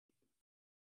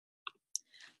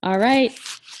All right.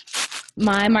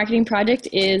 My marketing project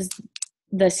is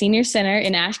the Senior Center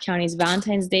in Ashe County's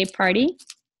Valentine's Day party.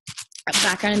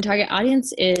 Background and target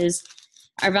audience is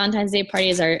our Valentine's Day party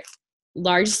is our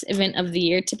largest event of the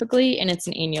year typically, and it's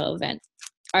an annual event.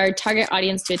 Our target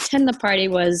audience to attend the party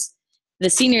was the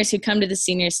seniors who come to the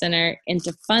Senior Center, and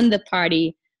to fund the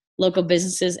party, local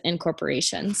businesses and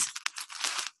corporations.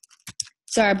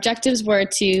 So our objectives were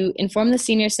to inform the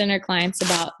Senior Center clients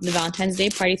about the Valentine's Day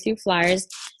party through flyers,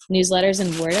 newsletters,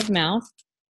 and word of mouth.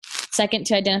 Second,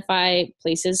 to identify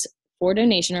places for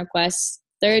donation requests.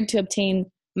 Third, to obtain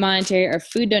monetary or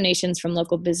food donations from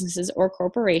local businesses or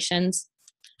corporations.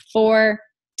 4,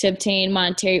 to obtain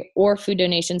monetary or food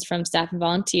donations from staff and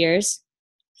volunteers.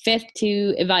 5th,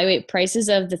 to evaluate prices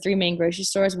of the 3 main grocery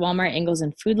stores, Walmart, Ingles,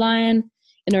 and Food Lion,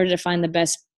 in order to find the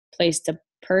best place to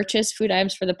purchase food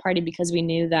items for the party, because we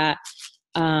knew that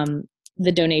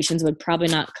the donations would probably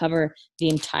not cover the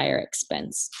entire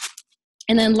expense.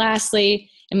 And then lastly,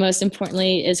 and most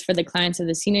importantly, is for the clients of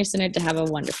the Senior Center to have a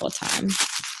wonderful time.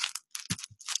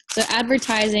 So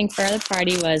advertising for the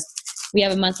party was, we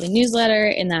have a monthly newsletter,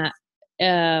 in that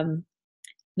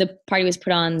the party was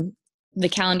put on the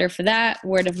calendar for that,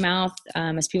 word of mouth,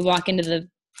 as people walk into the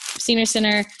Senior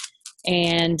Center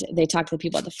and they talk to the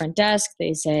people at the front desk.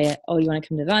 They say, oh, you want to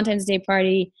come to the Valentine's Day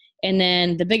party? And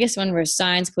then the biggest one were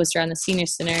signs posted around the Senior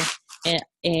Center,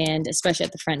 and especially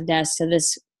at the front desk. So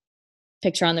this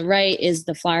picture on the right is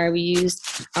the flyer we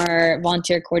used. Our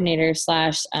volunteer coordinator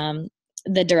 /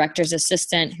 the director's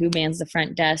assistant who mans the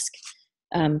front desk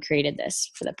created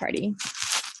this for the party.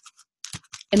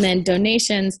 And then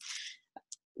donations,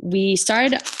 we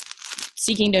started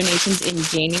seeking donations in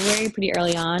January pretty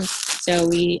early on. So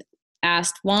we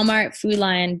asked Walmart, Food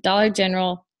Lion, Dollar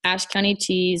General, Ashe County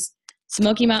Cheese,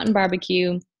 Smoky Mountain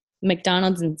Barbecue,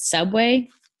 McDonald's, and Subway.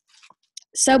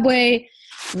 Subway,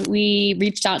 we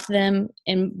reached out to them,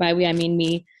 and by we I mean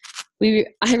me.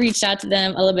 I reached out to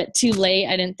them a little bit too late.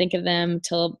 I didn't think of them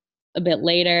till a bit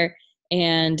later,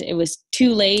 and it was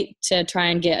too late to try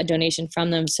and get a donation from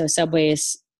them. So Subway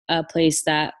is a place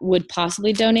that would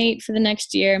possibly donate for the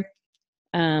next year,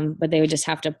 but they would just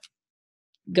have to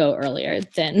go earlier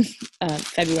than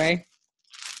February.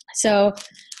 So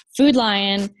Food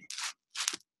Lion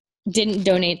didn't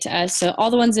donate to us. So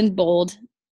all the ones in bold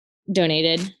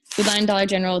donated. Food Lion, Dollar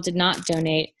General did not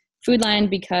donate. Food Lion,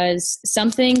 because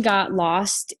something got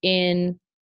lost in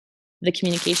the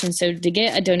communication. So to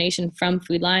get a donation from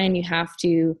Food Lion, you have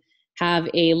to have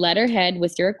a letterhead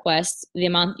with your request, the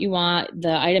amount you want,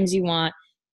 the items you want,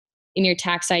 in your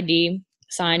tax ID,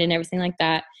 signed and everything like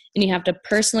that. And you have to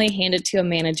personally hand it to a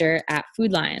manager at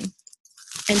Food Lion.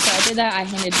 And so I did that. I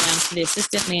handed it down to the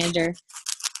assistant manager.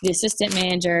 The assistant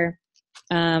manager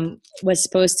was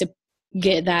supposed to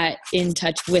get that in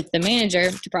touch with the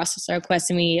manager to process our request,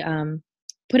 and we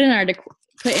put in our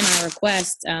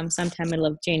request sometime middle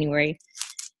of January.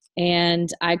 And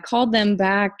I called them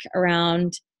back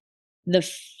around the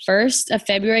 1st of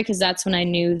February, because that's when I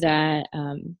knew that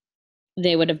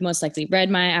they would have most likely read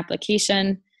my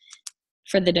application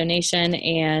for the donation.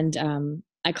 And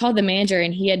I called the manager,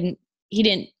 and he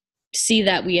didn't see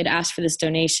that we had asked for this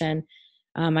donation.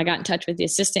 I got in touch with the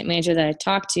assistant manager that I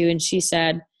talked to, and she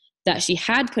said that she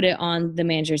had put it on the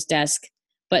manager's desk,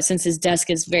 but since his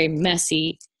desk is very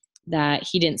messy, that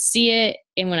he didn't see it.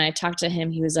 And when I talked to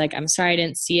him, he was like, I'm sorry, I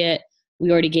didn't see it.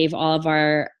 We already gave all of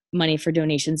our money for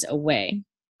donations away.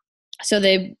 So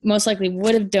they most likely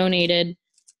would have donated,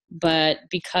 but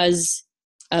because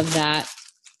of that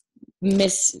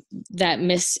miss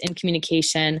in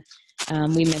communication,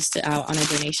 we missed out on a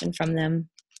donation from them.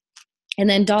 And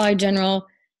then Dollar General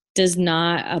does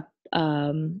not,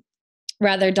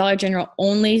 Dollar General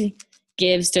only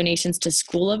gives donations to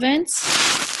school events.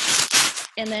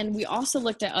 And then we also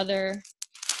looked at other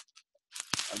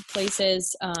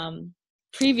places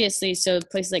previously. So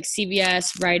places like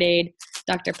CVS, Rite Aid,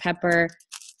 Dr. Pepper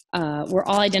were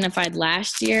all identified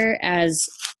last year as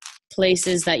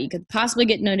places that you could possibly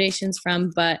get donations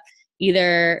from, but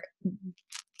either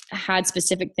had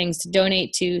specific things to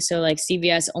donate to. So like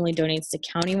CVS only donates to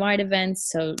countywide events.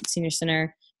 So Senior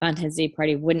Center Valentine's Day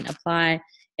party wouldn't apply.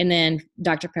 And then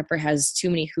Dr. Pepper has too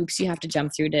many hoops you have to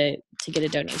jump through to get a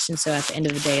donation. So at the end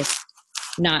of the day, it's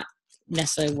not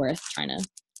necessarily worth trying to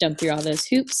jump through all those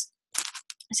hoops.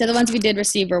 So the ones we did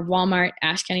receive were Walmart,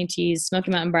 Ashe County Cheese,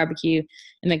 Smoky Mountain Barbecue,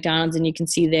 and McDonald's. And you can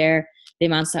see there the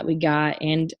amounts that we got.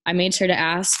 And I made sure to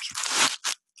ask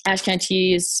Ashe County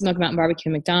Cheese, Smoky Mountain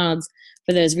Barbecue, and McDonald's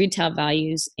for those retail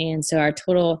values. And so our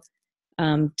total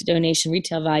donation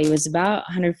retail value is about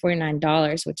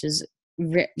 $149, which is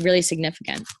really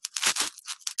significant.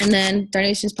 And then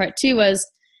donations part 2 was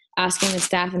asking the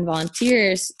staff and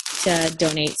volunteers to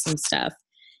donate some stuff.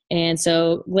 And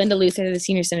so Linda Luther, the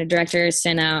Senior Center director,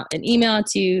 sent out an email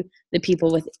to the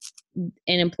people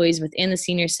and employees within the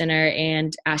Senior Center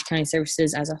and Ashe County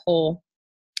Services as a whole.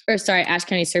 Ashe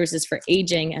County Services for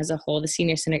Aging as a whole. The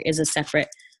Senior Center is a separate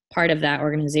part of that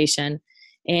organization.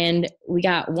 And we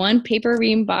got one paper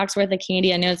ream box worth of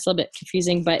candy. I know it's a little bit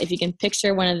confusing, but if you can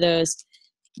picture one of those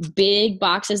big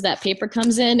boxes that paper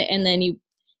comes in, and then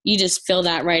you just fill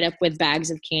that right up with bags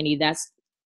of candy. That's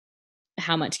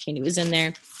how much candy was in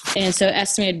there. And so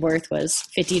estimated worth was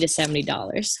 $50 to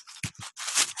 $70.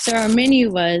 So our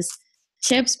menu was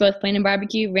chips, both plain and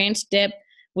barbecue, ranch dip,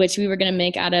 which we were going to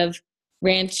make out of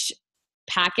ranch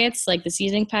packets, like the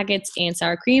seasoning packets, and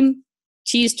sour cream,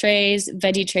 cheese trays,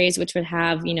 veggie trays, which would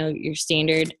have, your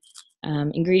standard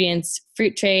ingredients,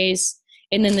 fruit trays,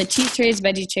 and then the cheese trays,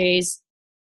 veggie trays,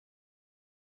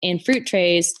 and fruit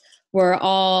trays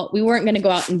we weren't going to go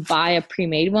out and buy a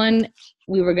pre-made one.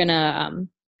 We were going to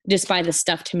just buy the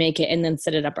stuff to make it and then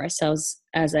set it up ourselves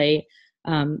as a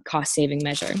cost-saving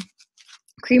measure.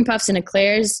 Cream puffs and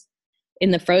eclairs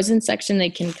in the frozen section, they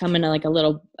can come in a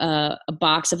little a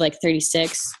box of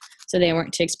 36, so they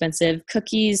weren't too expensive.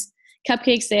 Cookies,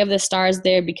 cupcakes, they have the stars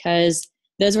there because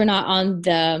those were not on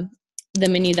the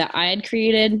menu that I had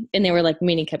created, and they were like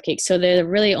mini cupcakes, so they're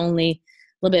really only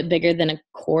a little bit bigger than a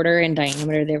quarter in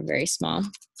diameter. They're very small.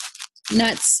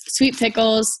 Nuts, sweet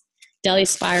pickles, deli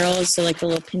spirals, so like the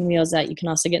little pinwheels that you can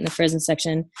also get in the frozen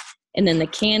section, and then the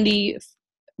candy,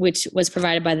 which was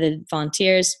provided by the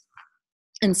volunteers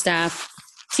and staff,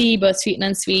 tea, both sweet and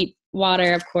unsweet,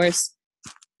 water, of course,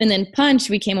 and then punch.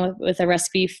 We came up with a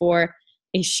recipe for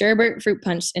a sherbet fruit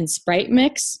punch and Sprite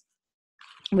mix,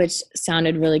 which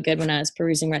sounded really good when I was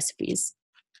perusing recipes.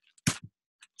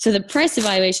 So the price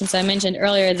evaluation, so I mentioned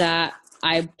earlier that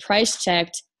I price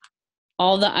checked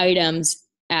all the items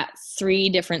at 3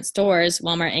 different stores,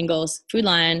 Walmart, Ingles, Food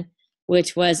Lion,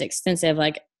 which was extensive.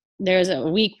 There was a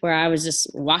week where I was just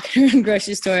walking around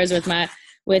grocery stores with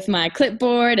my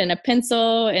clipboard and a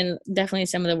pencil, and definitely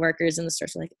some of the workers in the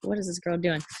stores were like, what is this girl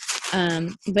doing?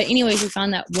 But anyways, we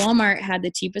found that Walmart had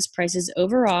the cheapest prices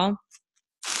overall.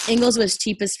 Ingles was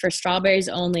cheapest for strawberries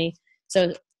only.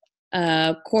 So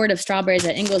a quart of strawberries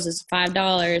at Ingles is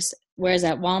 $5, whereas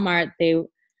at Walmart they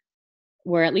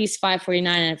were at least $5.49,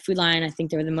 and at Food Lion I think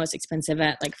they were the most expensive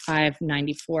at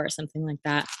 $5.94 or something like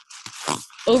that.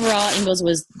 Overall, Ingles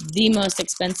was the most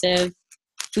expensive.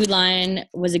 Food Lion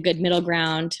was a good middle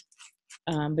ground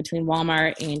between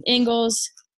Walmart and Ingles,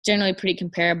 generally pretty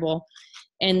comparable,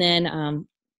 and then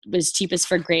was cheapest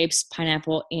for grapes,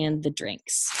 pineapple, and the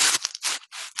drinks.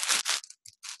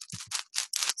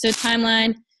 So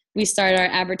timeline. We started our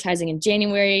advertising in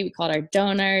January. We called our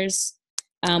donors.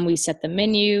 We set the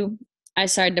menu. I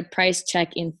started to price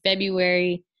check in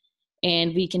February,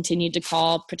 and we continued to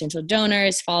call potential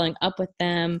donors, following up with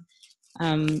them.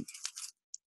 We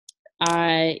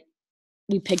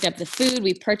picked up the food.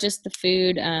 We purchased the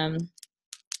food.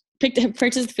 Picked up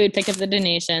the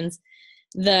donations.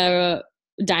 The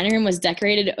dining room was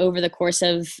decorated over the course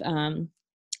of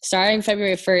starting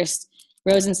February 1st.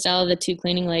 Rose and Stella, the 2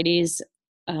 cleaning ladies,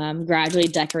 gradually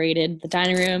decorated the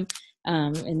dining room,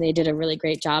 and they did a really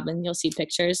great job, and you'll see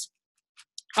pictures.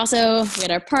 Also, we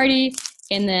had our party,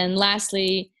 and then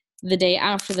lastly, the day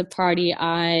after the party,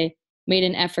 I made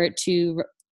an effort to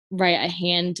write a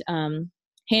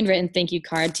handwritten thank you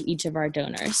card to each of our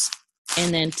donors,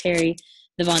 and then Terry,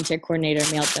 the volunteer coordinator,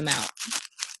 mailed them out.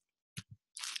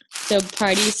 So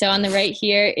on the right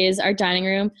here is our dining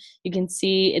room. You can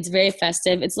see it's very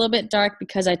festive. It's a little bit dark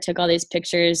because I took all these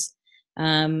pictures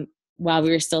while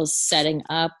we were still setting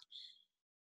up.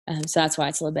 So that's why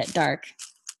it's a little bit dark.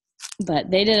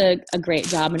 But they did a great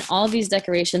job, and all of these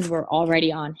decorations were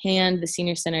already on hand. The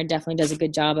Senior Center definitely does a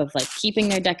good job of keeping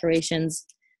their decorations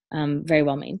very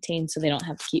well maintained, so they don't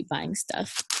have to keep buying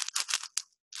stuff.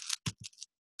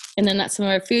 And then that's some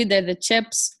of our food. They're the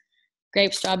chips,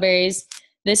 grape, strawberries.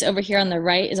 This over here on the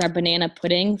right is our banana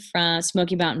pudding from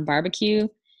Smoky Mountain Barbecue,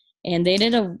 and they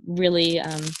did a really,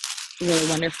 really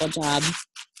wonderful job.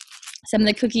 Some of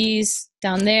the cookies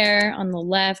down there on the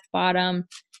left bottom,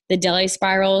 the deli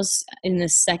spirals in the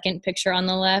second picture on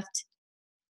the left,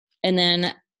 and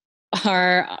then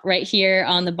right here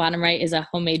on the bottom right is a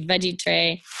homemade veggie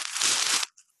tray.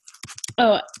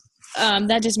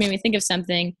 That just made me think of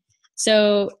something.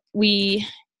 So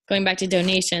going back to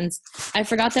donations, I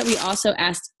forgot that we also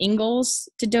asked Ingles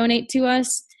to donate to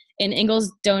us, and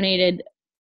Ingles donated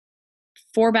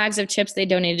 4 bags of chips. They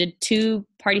donated 2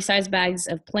 party-sized bags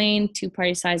of plain, 2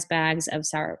 party-sized bags of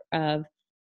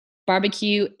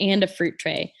barbecue, and a fruit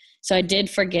tray. So I did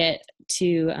forget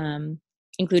to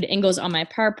include Ingalls on my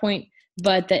PowerPoint,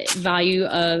 but the value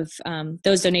of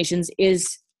those donations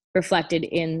is reflected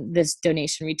in this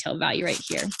donation retail value right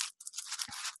here.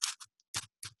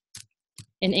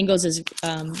 And Ingalls is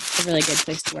a really good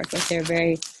place to work with. They're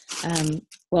very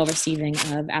well receiving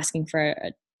of asking for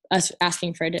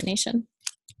a donation.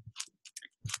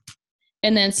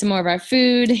 And then some more of our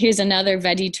food. Here's another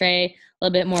veggie tray, a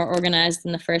little bit more organized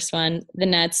than the first one. The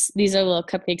nuts, these are little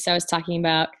cupcakes I was talking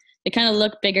about. They kind of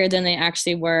look bigger than they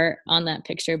actually were on that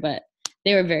picture, but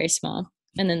they were very small.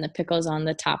 And then the pickles on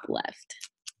the top left.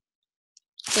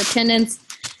 So attendance,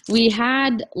 we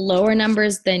had lower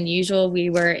numbers than usual.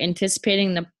 We were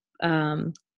anticipating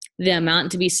the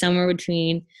amount to be somewhere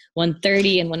between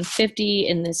 130 and 150,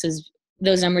 and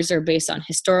those numbers are based on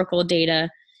historical data.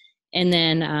 And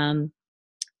then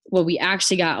what we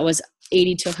actually got was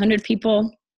 80 to 100 people.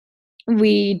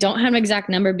 We don't have an exact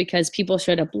number because people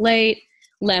showed up late,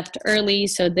 left early,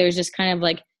 so there's just kind of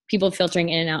like people filtering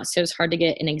in and out, so it's hard to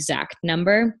get an exact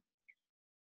number.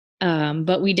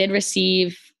 But we did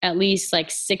receive at least like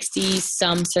 60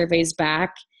 some surveys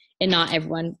back, and not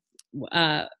everyone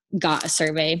got a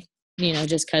survey,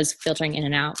 just because filtering in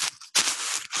and out.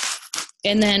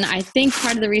 And then I think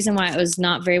part of the reason why it was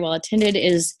not very well attended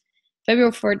is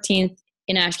February 14th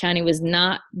in Ashe County was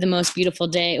not the most beautiful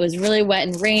day. It was really wet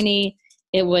and rainy.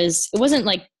 It wasn't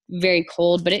like very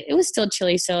cold, but it was still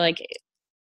chilly. So like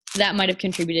that might have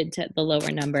contributed to the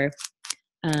lower number.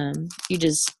 We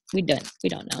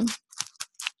don't know.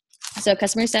 So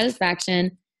customer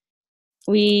satisfaction,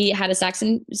 we had a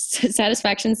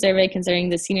satisfaction survey concerning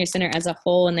the senior center as a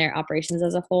whole and their operations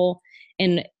as a whole.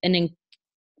 And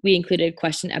we included a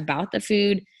question about the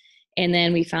food. And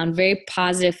then we found very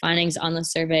positive findings on the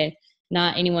survey.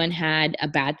 Not anyone had a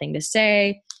bad thing to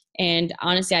say. And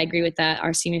honestly, I agree with that.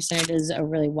 Our senior center does a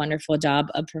really wonderful job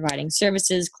of providing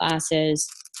services, classes,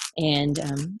 and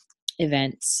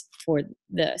events for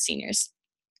the seniors.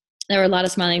 There were a lot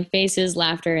of smiling faces,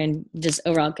 laughter, and just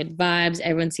overall good vibes.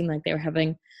 Everyone seemed like they were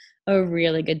having a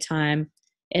really good time.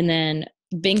 And then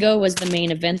bingo was the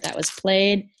main event that was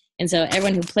played. And so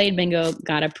everyone who played bingo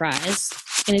got a prize,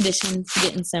 in addition to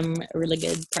getting some really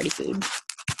good party food.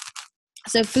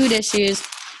 So food issues,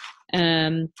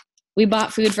 we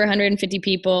bought food for 150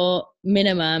 people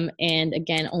minimum, and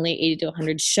again, only 80 to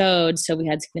 100 showed, so we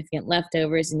had significant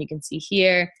leftovers, and you can see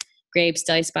here, grapes,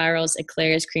 deli spirals,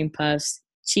 eclairs, cream puffs,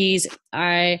 cheese.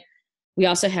 We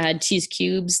also had cheese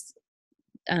cubes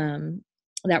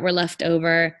that were left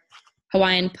over,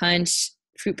 Hawaiian punch,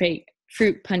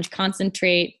 fruit punch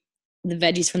concentrate, the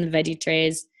veggies from the veggie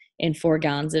trays, and 4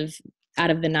 gallons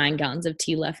out of the 9 gallons of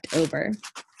tea left over.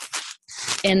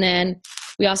 And then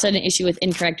we also had an issue with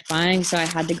incorrect buying, so I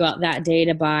had to go out that day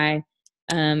to buy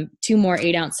 2 more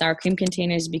 8-ounce sour cream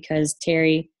containers because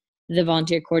Terry, the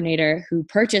volunteer coordinator who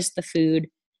purchased the food,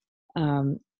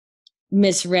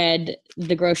 misread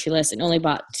the grocery list and only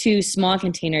bought 2 small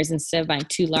containers instead of buying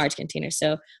 2 large containers.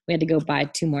 So we had to go buy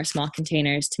 2 more small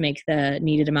containers to make the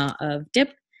needed amount of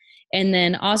dip. And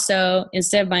then also,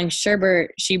 instead of buying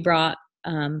sherbet, she brought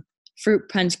fruit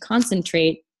punch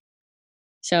concentrate.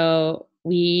 So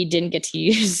we didn't get to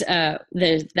use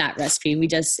that recipe. We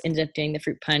just ended up doing the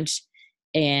fruit punch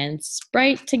and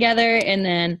Sprite together. And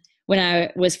then when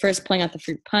I was first pulling out the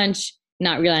fruit punch,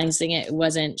 not realizing it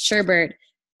wasn't sherbet,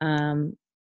 I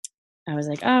was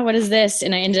like, oh, what is this?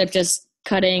 And I ended up just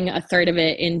cutting a third of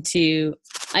it into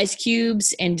ice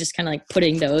cubes and just kind of like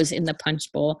putting those in the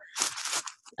punch bowl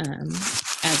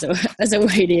as a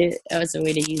way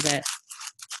to use it.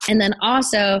 And then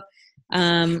also,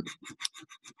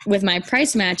 with my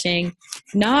price matching,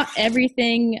 not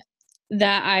everything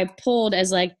that I pulled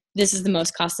as like, this is the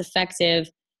most cost effective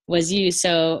was used.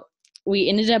 So we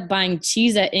ended up buying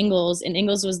cheese at Ingalls, and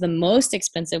Ingalls was the most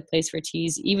expensive place for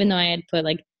cheese, even though I had put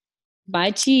like,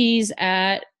 buy cheese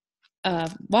at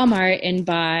Walmart and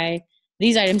buy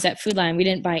these items at Food Lion. We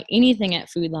didn't buy anything at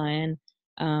Food Lion,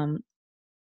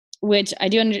 which I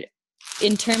do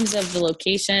in terms of the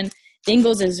location.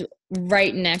 Ingalls is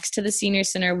right next to the senior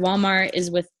center. Walmart is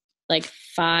with like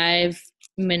 5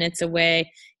 minutes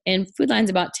away, and Food Lion's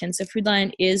about 10. So Food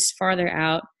Lion is farther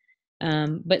out,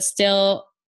 but still,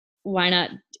 why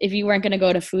not? If you weren't going to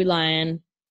go to Food Lion,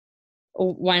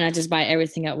 why not just buy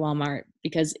everything at Walmart?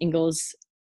 Because Ingalls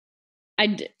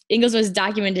was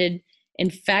documented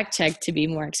and fact checked to be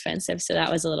more expensive. So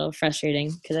that was a little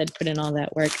frustrating because I'd put in all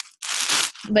that work.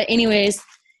 But anyways,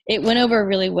 it went over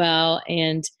really well,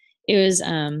 and it was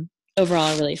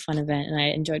overall a really fun event, and I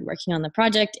enjoyed working on the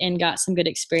project and got some good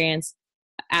experience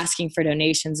asking for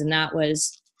donations. And that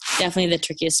was definitely the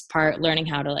trickiest part, learning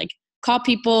how to like call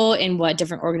people and what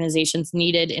different organizations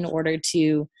needed in order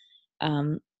to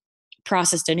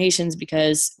process donations,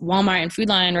 because Walmart and Food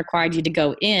Lion required you to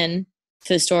go in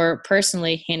to the store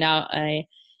personally, hand out a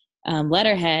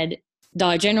letterhead.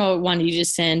 Dollar General wanted you to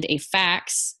send a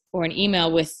fax or an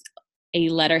email with a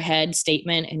letterhead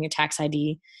statement and your tax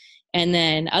ID. And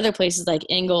then other places like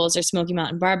Ingles or Smoky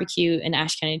Mountain Barbecue and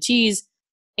Ashe County Cheese,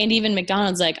 and even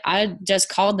McDonald's, like I just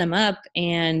called them up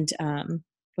and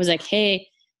was like, hey,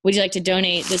 would you like to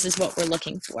donate? This is what we're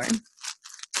looking for.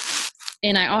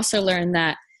 And I also learned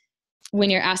that when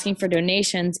you're asking for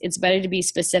donations, it's better to be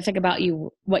specific about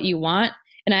what you want.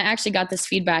 And I actually got this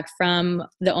feedback from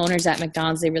the owners at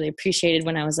McDonald's. They really appreciated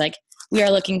when I was like, we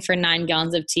are looking for 9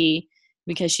 gallons of tea,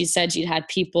 because she said she'd had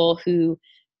people who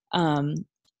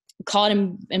called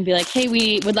and be like, hey,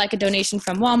 we would like a donation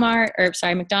from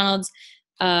McDonald's.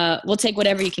 We'll take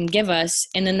whatever you can give us.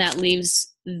 And then that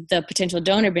leaves the potential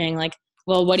donor being like,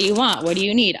 well, what do you want? What do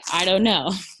you need? I don't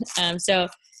know. So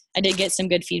I did get some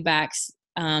good feedbacks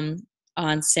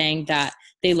on saying that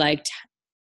they liked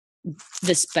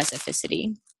the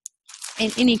specificity.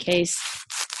 In any case,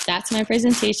 that's my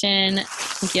presentation.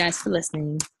 Thank you guys for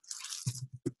listening.